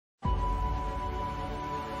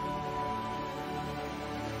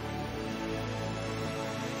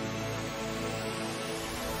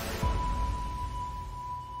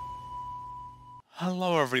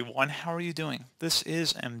Hello everyone, how are you doing? This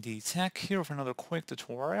is MD Tech here with another quick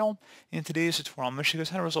tutorial. In today's tutorial, I'm going to show you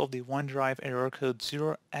guys how to resolve the OneDrive error code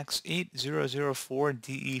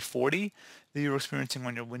 0x8004de40 that you're experiencing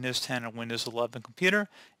on your Windows 10 or Windows 11 computer.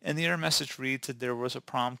 And the error message reads that there was a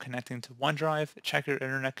problem connecting to OneDrive. Check your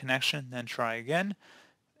internet connection, then try again.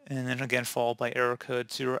 And then again followed by error code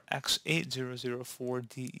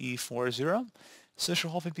 0x8004de40. So this should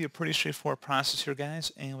hopefully be a pretty straightforward process here,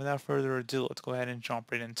 guys, and without further ado, let's go ahead and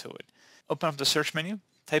jump right into it. Open up the search menu,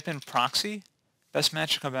 type in proxy. Best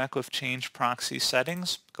match should come back with change proxy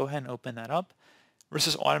settings. Go ahead and open that up.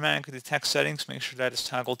 Versus automatically detect settings, make sure that is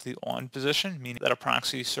toggled to the on position, meaning that a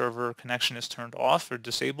proxy server connection is turned off or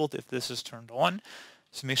disabled if this is turned on.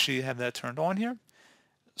 So make sure you have that turned on here.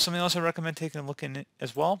 Something else I recommend taking a look in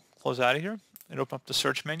as well. Close out of here and open up the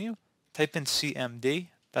search menu. Type in CMD.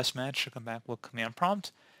 Best match should come back with command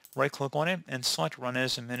prompt. Right click on it and select run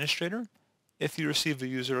as administrator. If you receive a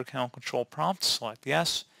user account control prompt, select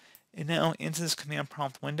yes. And now into this command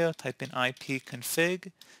prompt window, type in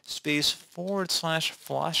ipconfig space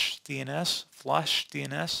 /flush DNS. Flush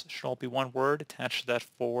DNS should all be one word attached to that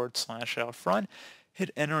 / out front.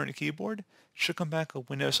 Hit enter on the keyboard. Should come back a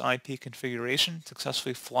Windows IP configuration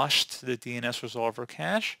successfully flushed to the DNS resolver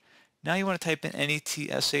cache. Now you want to type in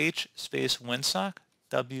netsh space winsock,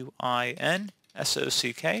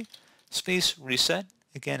 WINSOCK, space reset.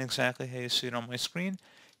 Again, exactly how you see it on my screen.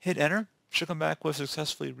 Hit enter. Should come back with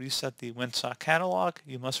successfully reset the winsock catalog.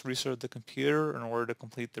 You must restart the computer in order to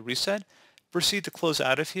complete the reset. Proceed to close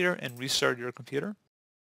out of here and restart your computer.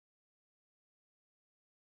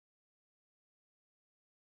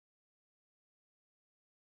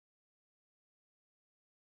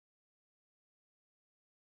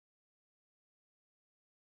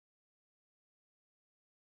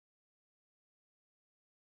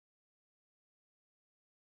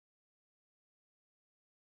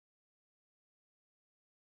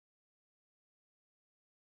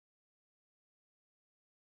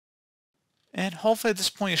 And hopefully at this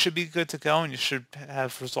point you should be good to go and you should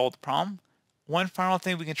have resolved the problem. One final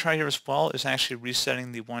thing we can try here as well is actually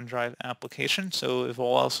resetting the OneDrive application. So if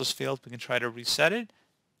all else has failed, we can try to reset it.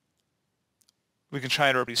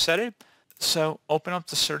 So open up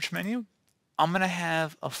the search menu. I'm going to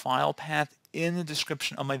have a file path in the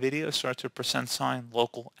description of my video. Starts with %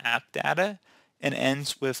 local app data and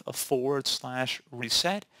ends with a /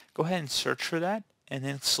 reset. Go ahead and search for that and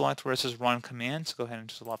then select where it says run commands. Go ahead and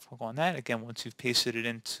just left click on that. Again, once you've pasted it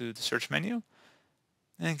into the search menu,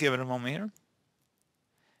 and give it a moment here.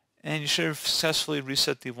 And you should have successfully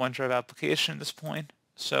reset the OneDrive application at this point.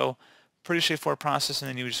 So pretty straightforward process, and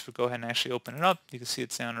then you just go ahead and actually open it up. You can see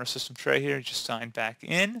it's down in our system tray here. You just sign back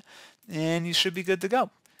in, and you should be good to go.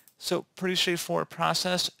 So pretty straightforward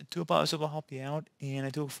process. I do hope I was able to help you out, and I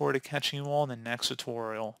do look forward to catching you all in the next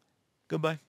tutorial. Goodbye.